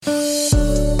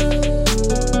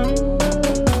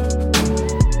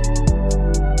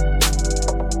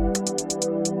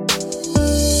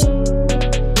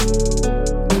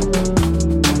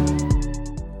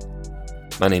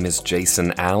My name is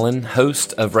Jason Allen,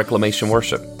 host of Reclamation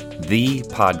Worship, the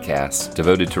podcast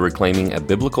devoted to reclaiming a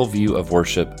biblical view of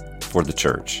worship for the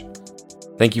church.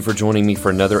 Thank you for joining me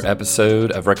for another episode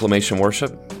of Reclamation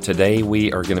Worship. Today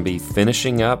we are going to be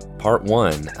finishing up part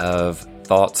one of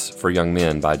Thoughts for Young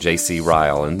Men by J.C.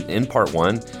 Ryle. And in part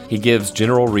one, he gives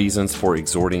general reasons for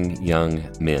exhorting young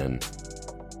men.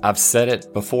 I've said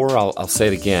it before, I'll say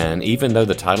it again. Even though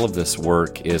the title of this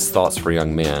work is Thoughts for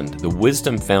Young Men, the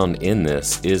wisdom found in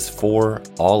this is for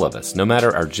all of us, no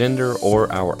matter our gender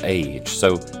or our age.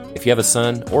 So if you have a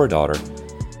son or a daughter,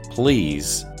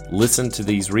 please listen to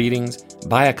these readings,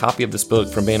 buy a copy of this book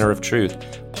from Banner of Truth,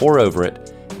 pore over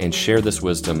it, and share this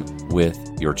wisdom with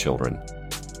your children.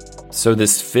 So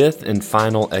this fifth and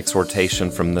final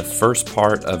exhortation from the first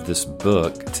part of this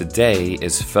book today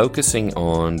is focusing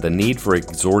on the need for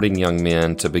exhorting young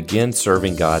men to begin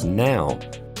serving God now.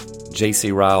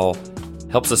 J.C. Ryle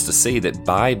helps us to see that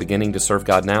by beginning to serve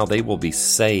God now, they will be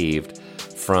saved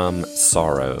from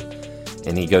sorrow.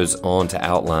 And he goes on to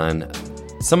outline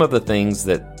some of the things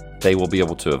that they will be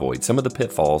able to avoid, some of the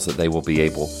pitfalls that they will be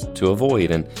able to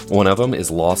avoid. And one of them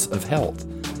is loss of health.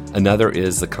 Another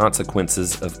is the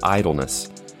consequences of idleness,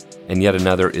 and yet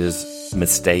another is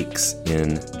mistakes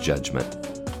in judgment.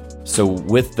 So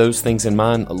with those things in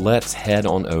mind, let's head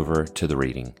on over to the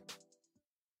reading.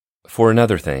 For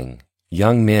another thing,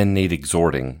 young men need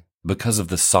exhorting, because of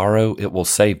the sorrow it will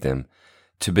save them,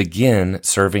 to begin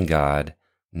serving God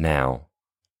now.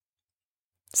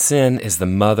 Sin is the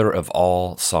mother of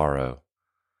all sorrow.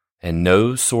 And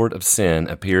no sort of sin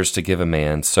appears to give a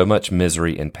man so much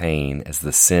misery and pain as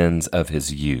the sins of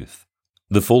his youth.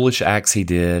 The foolish acts he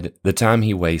did, the time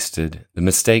he wasted, the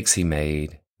mistakes he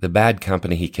made, the bad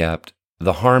company he kept,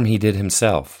 the harm he did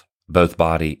himself, both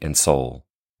body and soul,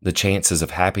 the chances of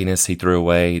happiness he threw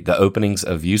away, the openings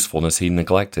of usefulness he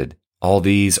neglected. All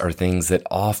these are things that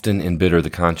often embitter the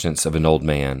conscience of an old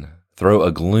man, throw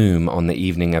a gloom on the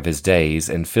evening of his days,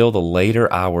 and fill the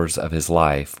later hours of his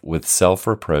life with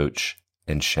self-reproach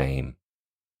and shame.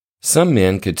 Some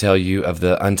men could tell you of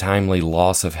the untimely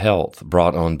loss of health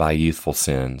brought on by youthful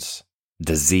sins.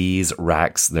 Disease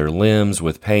racks their limbs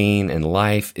with pain, and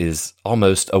life is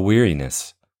almost a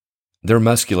weariness. Their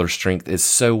muscular strength is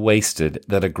so wasted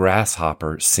that a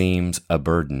grasshopper seems a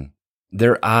burden.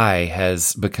 Their eye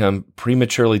has become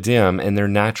prematurely dim, and their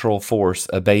natural force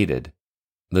abated.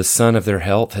 The sun of their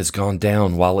health has gone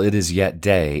down while it is yet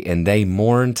day, and they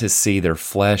mourn to see their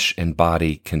flesh and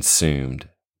body consumed.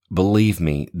 Believe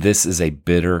me, this is a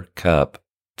bitter cup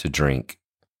to drink.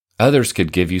 Others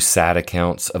could give you sad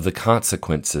accounts of the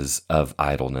consequences of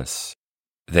idleness.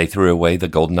 They threw away the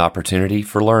golden opportunity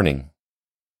for learning.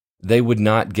 They would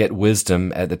not get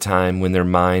wisdom at the time when their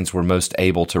minds were most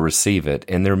able to receive it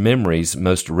and their memories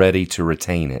most ready to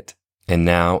retain it. And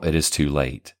now it is too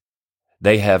late.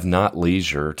 They have not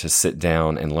leisure to sit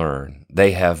down and learn.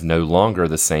 They have no longer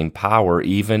the same power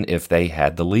even if they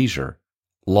had the leisure.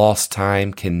 Lost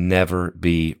time can never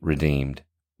be redeemed.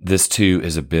 This too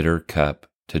is a bitter cup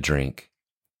to drink.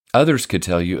 Others could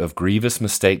tell you of grievous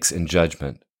mistakes in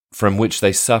judgment, from which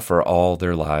they suffer all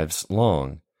their lives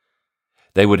long.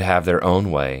 They would have their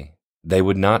own way. They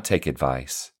would not take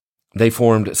advice. They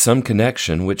formed some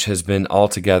connection which has been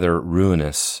altogether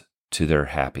ruinous to their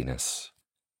happiness.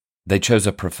 They chose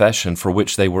a profession for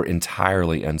which they were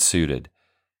entirely unsuited,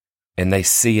 and they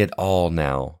see it all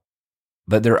now.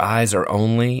 But their eyes are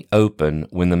only open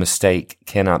when the mistake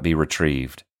cannot be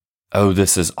retrieved. Oh,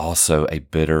 this is also a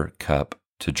bitter cup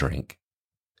to drink.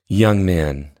 Young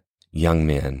men,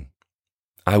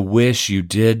 I wish you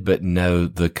did but know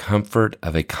the comfort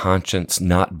of a conscience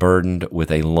not burdened with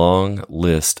a long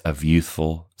list of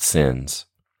youthful sins.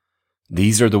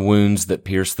 These are the wounds that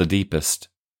pierce the deepest.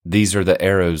 These are the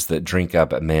arrows that drink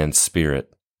up a man's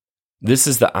spirit. This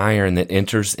is the iron that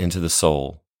enters into the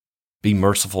soul. Be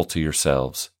merciful to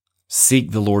yourselves.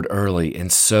 Seek the Lord early,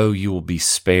 and so you will be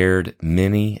spared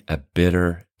many a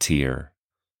bitter tear.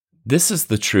 This is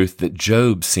the truth that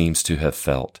Job seems to have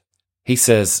felt. He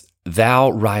says,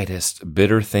 "Thou writest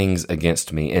bitter things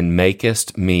against me, and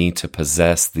makest me to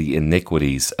possess the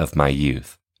iniquities of my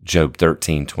youth." Job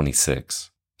 13:26.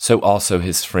 So also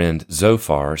his friend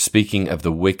Zophar, speaking of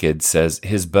the wicked, says,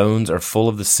 "His bones are full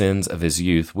of the sins of his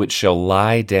youth, which shall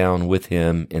lie down with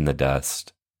him in the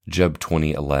dust." Job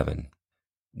 20:11.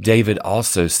 David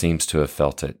also seems to have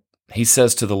felt it. He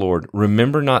says to the Lord,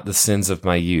 "Remember not the sins of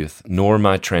my youth, nor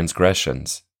my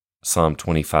transgressions." Psalm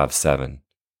 25:7.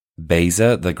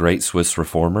 Beza, the great Swiss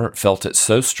reformer, felt it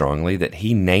so strongly that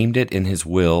he named it in his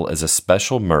will as a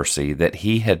special mercy that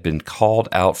he had been called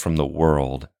out from the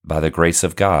world by the grace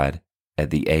of God at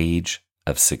the age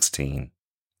of 16.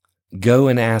 Go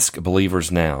and ask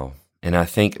believers now, and I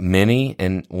think many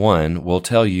and one will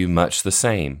tell you much the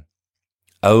same.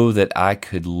 Oh, that I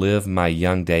could live my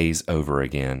young days over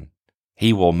again,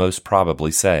 he will most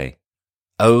probably say.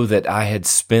 Oh, that I had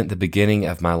spent the beginning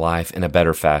of my life in a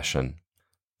better fashion.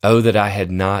 Oh, that I had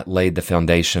not laid the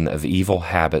foundation of evil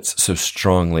habits so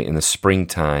strongly in the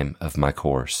springtime of my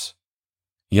course.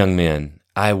 Young men,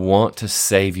 I want to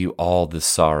save you all this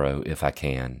sorrow if I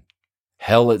can.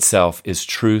 Hell itself is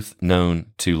truth known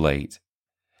too late.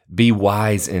 Be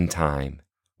wise in time.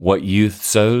 What youth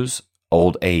sows,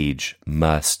 old age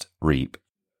must reap.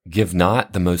 Give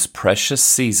not the most precious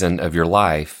season of your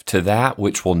life to that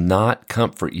which will not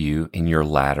comfort you in your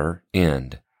latter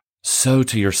end. Sow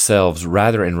to yourselves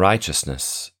rather in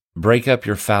righteousness. Break up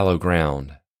your fallow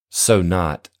ground. Sow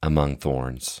not among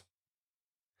thorns.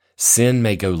 Sin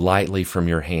may go lightly from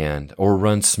your hand or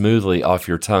run smoothly off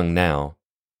your tongue now,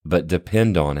 but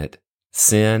depend on it,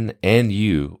 sin and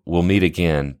you will meet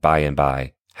again by and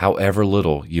by, however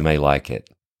little you may like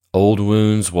it. Old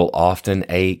wounds will often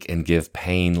ache and give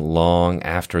pain long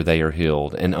after they are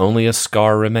healed, and only a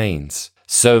scar remains.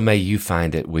 So may you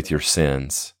find it with your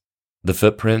sins. The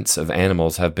footprints of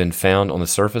animals have been found on the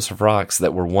surface of rocks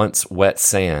that were once wet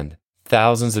sand,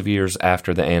 thousands of years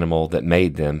after the animal that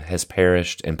made them has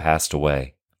perished and passed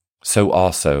away. So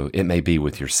also it may be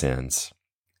with your sins.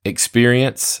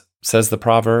 Experience, says the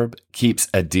proverb, keeps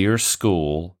a dear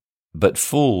school, but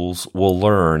fools will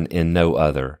learn in no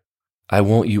other. I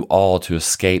want you all to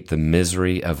escape the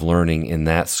misery of learning in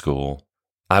that school.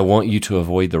 I want you to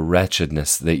avoid the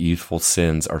wretchedness that youthful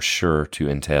sins are sure to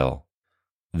entail.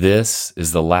 This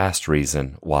is the last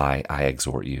reason why I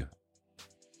exhort you.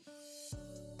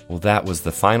 Well, that was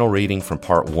the final reading from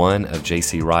part 1 of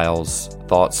J.C. Ryle's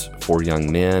Thoughts for Young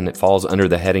Men. It falls under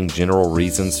the heading General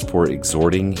Reasons for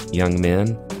Exhorting Young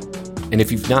Men. And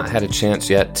if you've not had a chance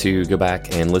yet to go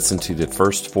back and listen to the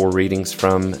first 4 readings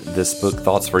from this book,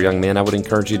 Thoughts for Young Men, I would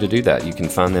encourage you to do that. You can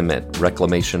find them at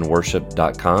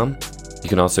reclamationworship.com. You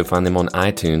can also find them on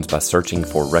iTunes by searching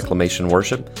for Reclamation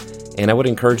Worship. And I would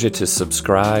encourage you to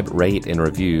subscribe, rate, and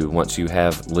review once you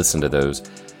have listened to those.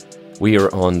 We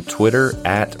are on Twitter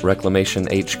at Reclamation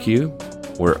HQ.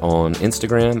 We're on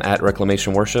Instagram at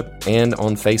Reclamation Worship and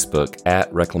on Facebook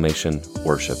at Reclamation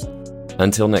Worship.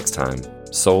 Until next time,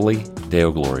 Soli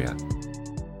Deo Gloria.